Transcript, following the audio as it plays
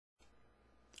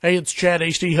Hey, it's Chad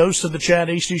Hasty, host of the Chad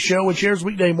Hasty Show, which airs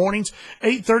weekday mornings,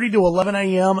 8:30 to 11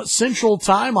 a.m. Central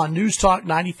Time on NewsTalk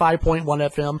 95.1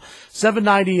 FM,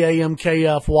 790 a.m.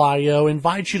 KFYO.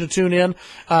 Invite you to tune in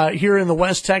here in the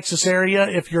West Texas area.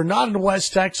 If you're not in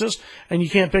West Texas and you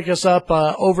can't pick us up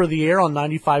over the air on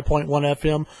 95.1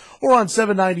 FM or on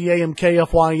 790 a.m.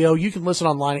 KFYO, you can listen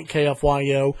online at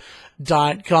KFYO.com.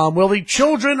 Well, the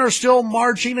children are still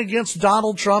marching against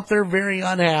Donald Trump. They're very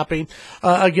unhappy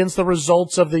against the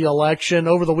results of the election.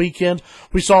 Over the weekend,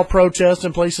 we saw protests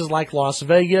in places like Las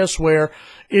Vegas, where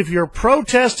if you're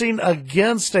protesting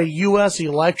against a U.S.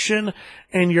 election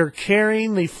and you're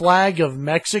carrying the flag of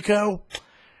Mexico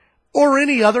or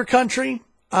any other country,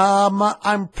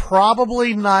 I'm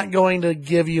probably not going to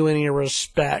give you any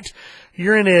respect.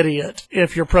 You're an idiot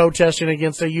if you're protesting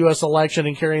against a U.S. election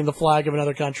and carrying the flag of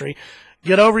another country.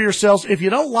 Get over yourselves. If you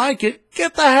don't like it,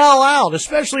 get the hell out,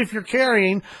 especially if you're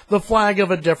carrying the flag of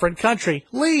a different country.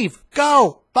 Leave.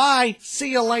 Go. Bye.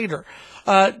 See you later.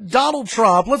 Donald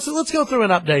Trump, let's go through an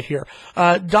update here.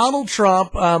 Donald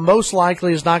Trump, most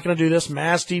likely is not going to do this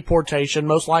mass deportation.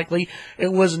 Most likely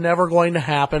it was never going to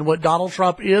happen. What Donald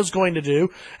Trump is going to do,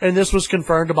 and this was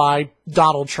confirmed by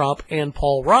Donald Trump and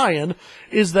Paul Ryan,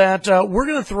 is that, we're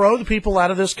going to throw the people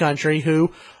out of this country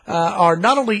who, are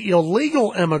not only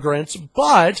illegal immigrants,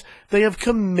 but they have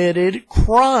committed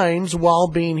crimes while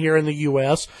being here in the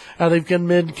U.S. They've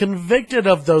been convicted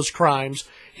of those crimes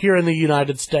here in the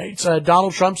United States.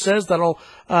 Donald Trump says that'll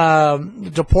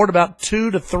deport about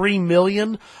 2 to 3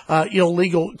 million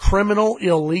illegal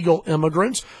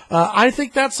immigrants. I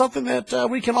think that's something that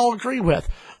we can all agree with.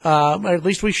 At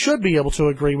least we should be able to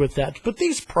agree with that. But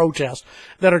these protests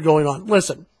that are going on,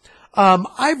 listen,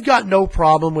 I've got no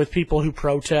problem with people who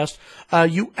protest.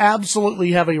 You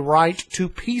absolutely have a right to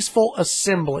peaceful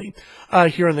assembly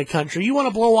here in the country. You want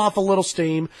to blow off a little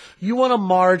steam. You want to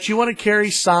march. You want to carry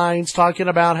signs talking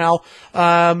about how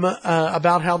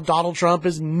Donald Trump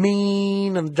is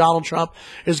mean and Donald Trump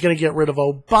is going to get rid of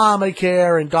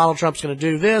Obamacare and Donald Trump's going to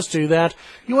do this, do that.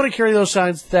 You want to carry those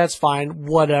signs. That's fine.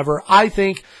 Whatever. I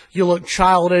think you look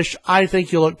childish. I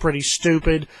think you look pretty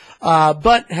stupid.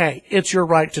 But hey, it's your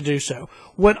right to do so.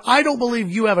 What I don't believe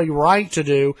you have a right to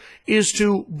do is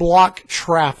to block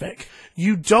traffic.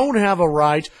 You don't have a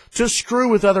right to screw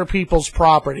with other people's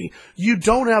property. You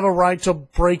don't have a right to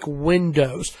break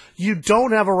windows. You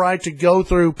don't have a right to go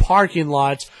through parking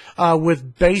lots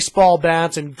with baseball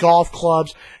bats and golf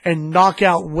clubs and knock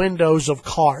out windows of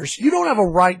cars. You don't have a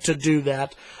right to do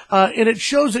that. And it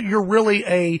shows that you're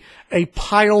really a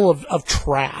pile of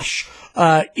trash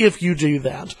if you do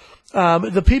that.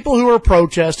 The people who are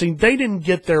protesting, they didn't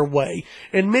get their way.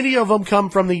 And many of them come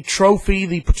from the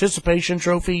participation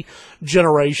trophy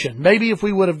generation. Maybe if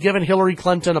we would have given Hillary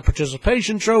Clinton a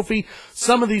participation trophy,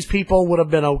 some of these people would have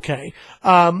been okay.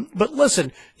 But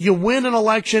listen, you win an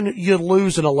election, you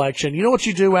lose an election. You know what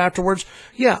you do afterwards?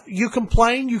 Yeah, you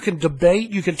complain, you can debate,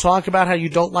 you can talk about how you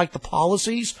don't like the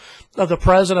policies of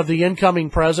the incoming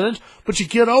president, but you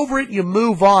get over it, you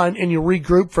move on, and you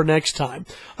regroup for next time.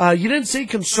 You didn't see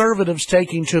conservatives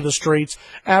taking to the streets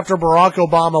after Barack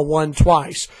Obama won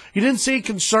twice. You didn't see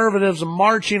conservatives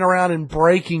marching around and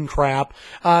breaking crap,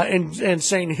 and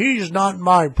saying, he's not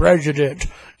my president.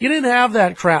 You didn't have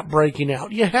that crap breaking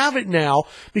out. You have it now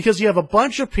because you have a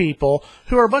bunch of people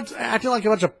who are acting like a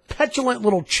bunch of petulant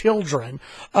little children,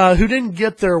 who didn't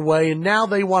get their way, and now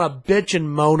they want to bitch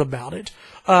and moan about it.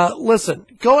 Listen,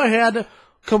 go ahead,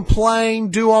 complain,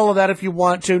 do all of that if you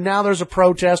want to. Now there's a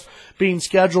protest being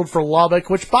scheduled for Lubbock,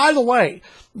 which, by the way,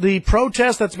 the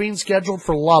protest that's being scheduled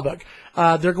for Lubbock,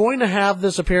 they're going to have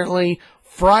this apparently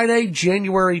Friday,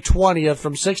 January 20th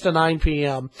from 6 to 9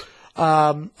 p.m.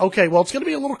 Okay, well, it's going to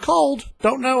be a little cold.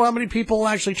 Don't know how many people will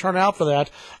actually turn out for that.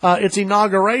 It's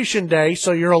Inauguration Day,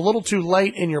 so you're a little too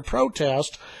late in your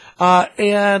protest.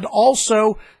 And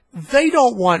also, they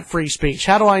don't want free speech.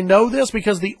 How do I know this?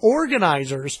 Because the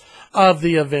organizers of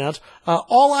the event,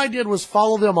 all I did was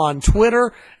follow them on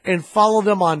Twitter and follow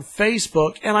them on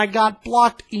Facebook, and I got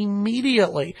blocked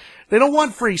immediately. They don't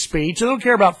want free speech. They don't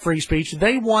care about free speech.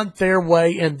 They want their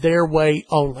way and their way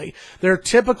only. They're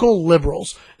typical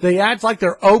liberals. They act like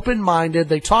they're open-minded.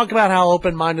 They talk about how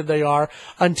open-minded they are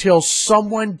until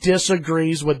someone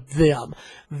disagrees with them.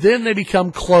 Then they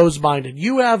become closed-minded.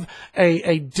 You have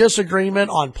a disagreement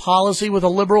on policy with a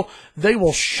liberal, they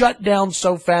will shut down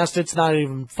so fast it's not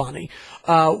even funny.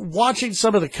 Watching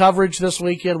some of the coverage this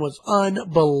weekend was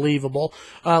unbelievable.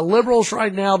 Liberals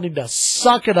right now need to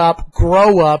suck it up,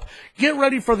 grow up, get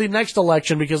ready for the next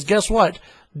election, because guess what?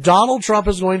 Donald Trump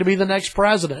is going to be the next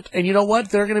president. And you know what?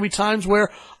 There are going to be times where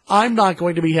I'm not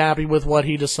going to be happy with what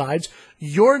he decides.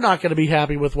 You're not going to be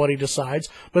happy with what he decides.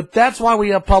 But that's why we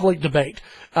have public debate.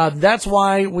 That's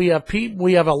why we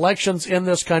have elections in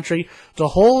this country to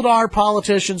hold our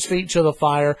politicians' feet to the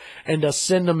fire and to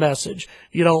send a message.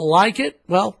 You don't like it?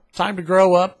 Well, time to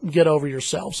grow up and get over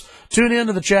yourselves. Tune in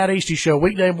to the Chad Hasty Show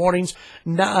weekday mornings,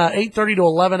 8:30 to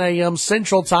 11 a.m.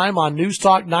 Central Time on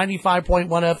NewsTalk 95.1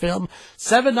 FM,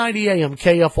 790 AM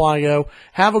KFYO.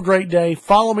 Have a great day.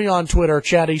 Follow me on Twitter,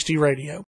 Chad Hasty Radio.